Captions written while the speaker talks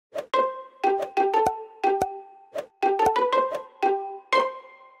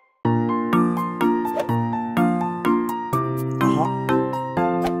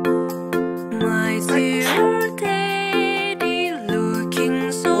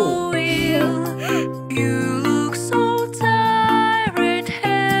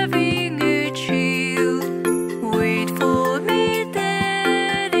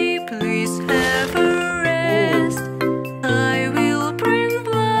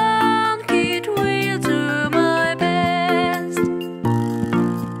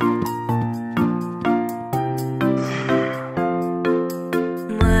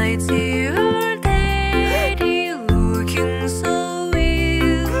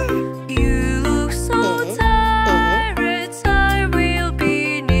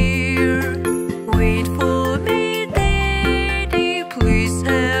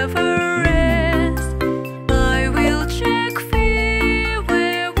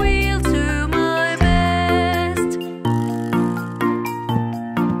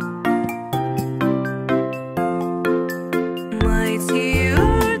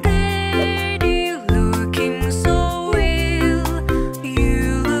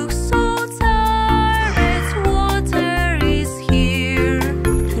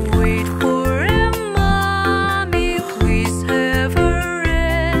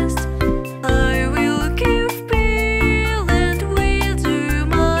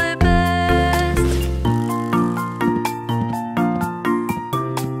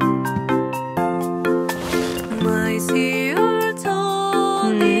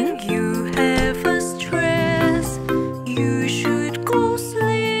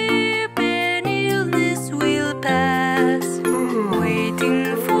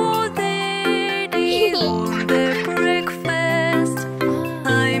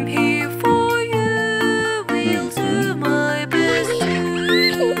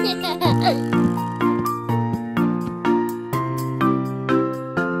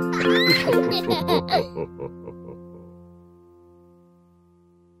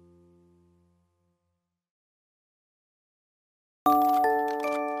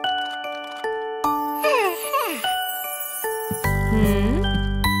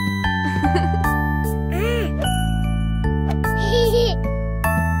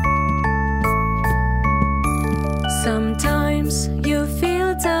Sometimes you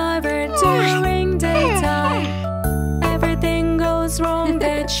feel tired during daytime. Everything goes wrong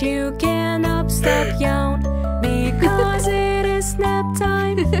that you cannot stop yawn. Because it is nap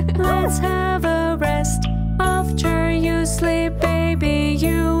time, let's have a rest. After you sleep, baby,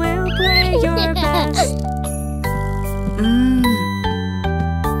 you will play your best.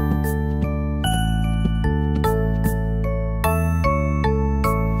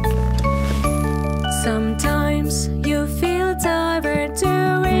 Sometimes you feel tired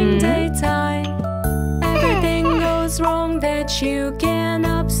during daytime. Everything goes wrong that you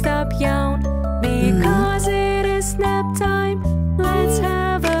cannot stop yawn. Because it is nap time, let's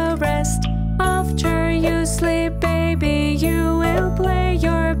have a rest. After you sleep, baby, you will play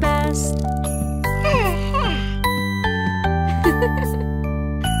your best.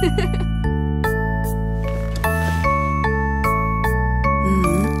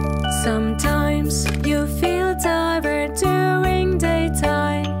 Sometimes you feel tired during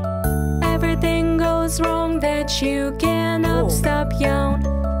daytime. Everything goes wrong that you cannot stop yawn.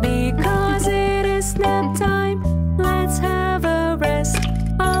 Because it is nap time, let's have a rest.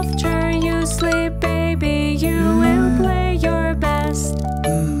 After you sleep, baby, you will play your best.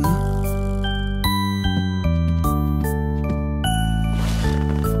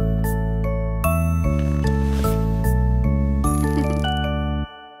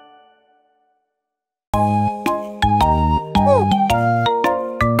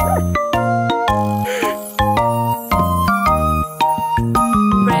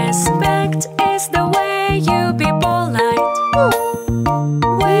 Respect is the way you be polite.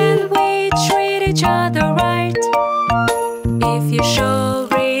 When we treat each other right. If you show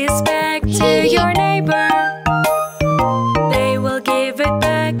respect to your neighbor, they will give it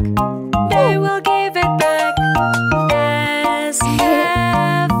back. They will give it back as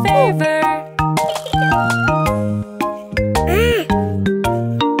a favor.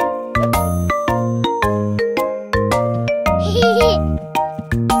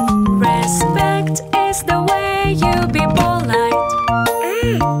 Respect is the way you be polite.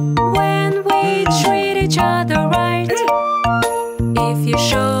 When we treat each other right. If you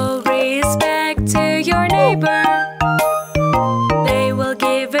show respect to your neighbor, they will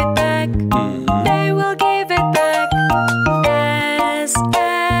give it back. They will give it back as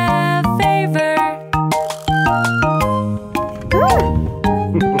a favor.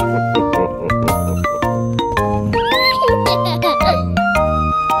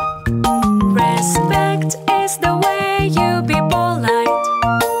 Respect is the way you be polite.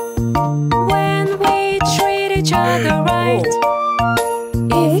 When we treat each other right.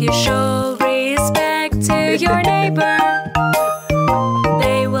 If you show respect to your neighbor,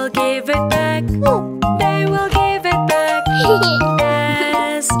 they will give it back. They will give it back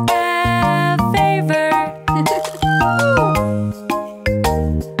as a favor.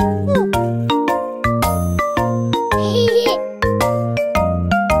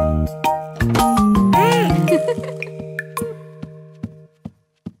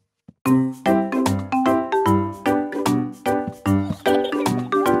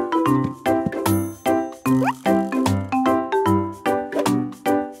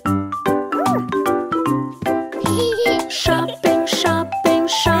 Shopping, shopping,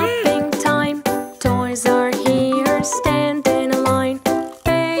 shopping time. Toys are here, stand in a line.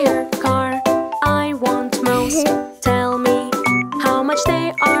 Fair car, I want most. Tell me how much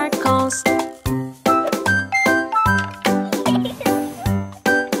they are cost.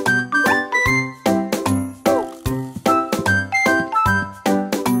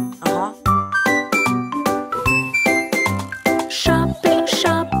 Shopping,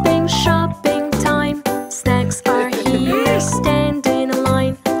 shopping, shopping time. Snacks are here, stand in a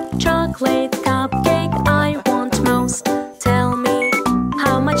line. Chocolate cupcake, I want most. Tell me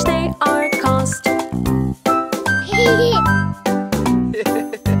how much they are cost.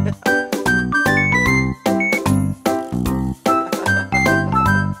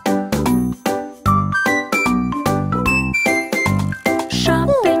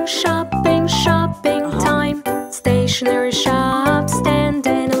 Shopping, shopping, shopping time. Stationery shop, stand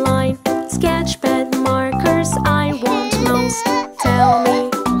in a line. Sketchpad markers, I want most. Tell me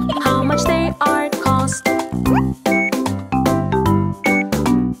how much they are cost.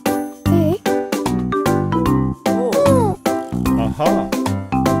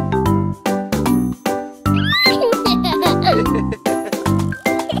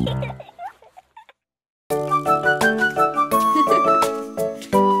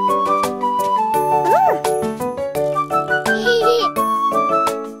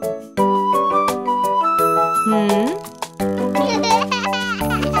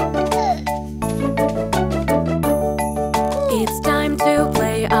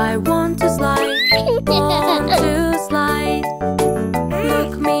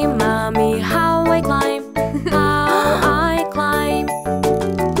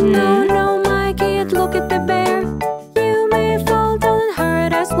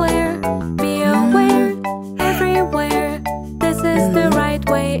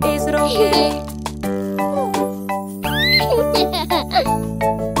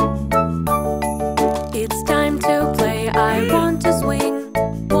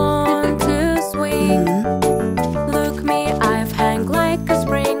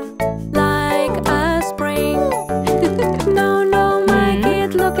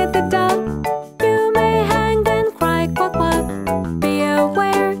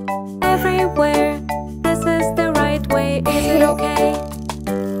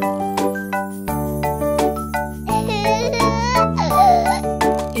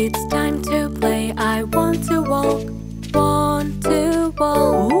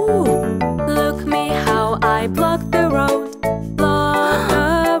 ball. Look me how I block the road. Block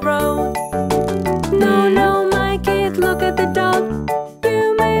the road. No, no, my kid, look at the dog.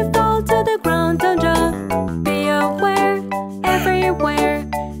 You may fall to the ground, don't jump. Be aware, everywhere.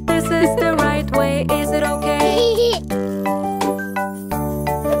 This is the right way, is it okay?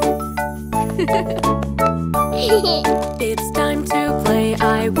 It's time to play,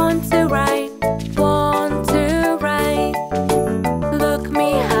 I want to ride. Want to ride. Look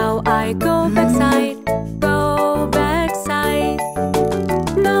me how I go backside. Go backside.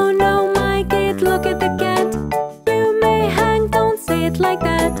 No, no, my kid, look at the cat. You may hang, don't sit like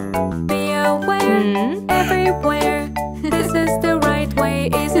that. Be aware, everywhere. This is the right way,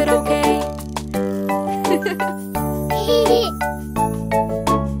 is it okay?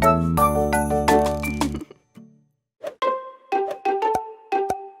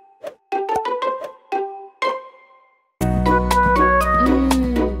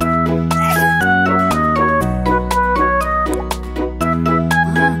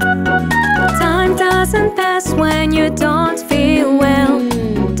 Time doesn't pass when you don't feel well.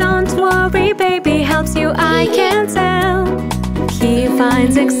 Don't worry, baby helps you, I can tell. He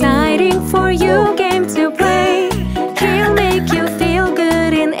finds exciting for you game to play. He'll make you feel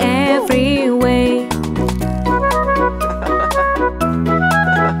good in every way.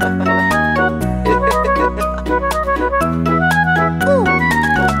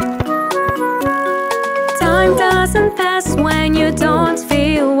 Time doesn't pass when you don't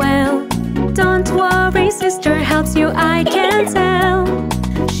feel well. Don't worry, sister helps you, I can tell.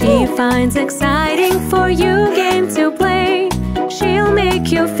 She finds exciting for you game to play. She'll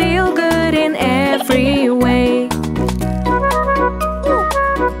make you feel good in every way.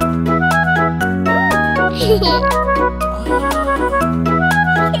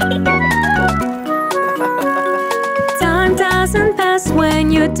 Time doesn't pass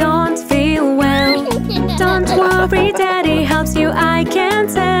when you don't feel well. Don't worry, daddy helps you, I can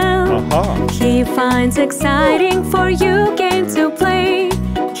tell. He finds exciting for you game to play.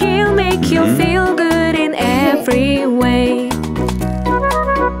 He'll make you feel good in every way.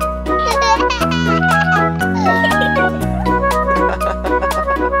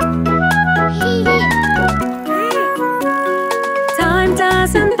 Time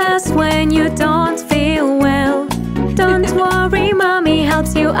doesn't pass when you don't feel well. Don't worry, mommy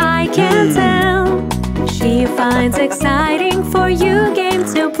helps you, I can tell. She finds exciting for you game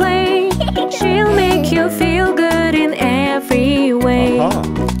to play. She'll make you feel good in every way.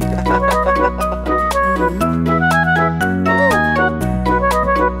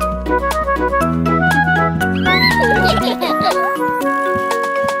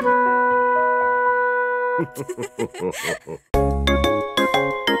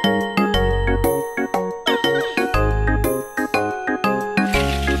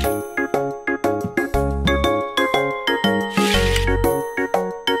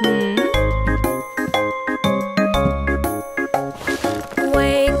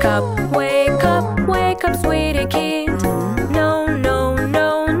 Wake up, wake up, wake up, sweetie kid. No, no,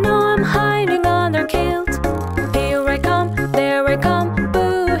 no, no, I'm hiding under kilt. Here I come, there I come,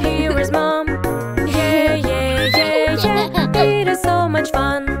 boo, here is mom. Yeah, yeah, yeah, yeah, it is so much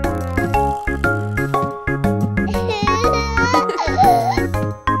fun.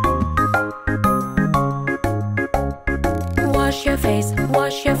 Wash your face,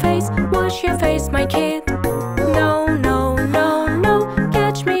 wash your face, wash your face, my kid. No, no, no, no,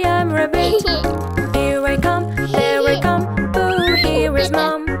 catch me, I'm rabbit. Here I come, there I come, boo, here is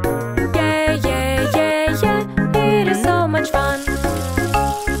mom. Yeah, yeah, yeah, yeah, it is so much fun.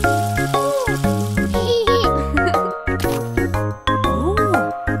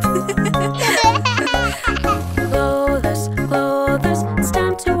 Clothes, clothes, it's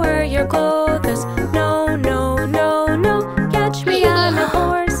time to wear your clothes. No, no, no, no, catch me, I'm a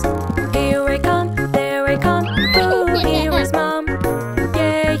horse. Here I come, there I come, boo, here is mom.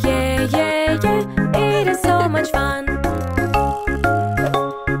 Yeah, yeah, yeah, yeah, it is so much fun.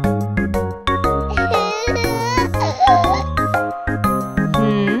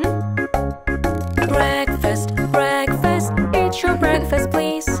 Breakfast, breakfast, eat your breakfast,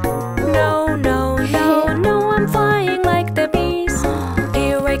 please. No, no, no, no, I'm flying like the bees.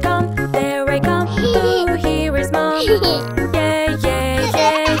 Here I come, there I come, boo, here is mom. Yeah, yeah,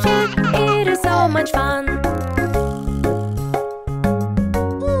 yeah, yeah, it is so much fun.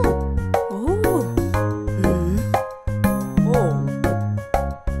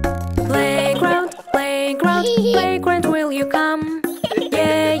 Playground, playground, playground, will you come?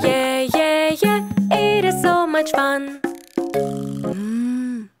 Yeah, yeah, yeah, yeah, it is so much fun.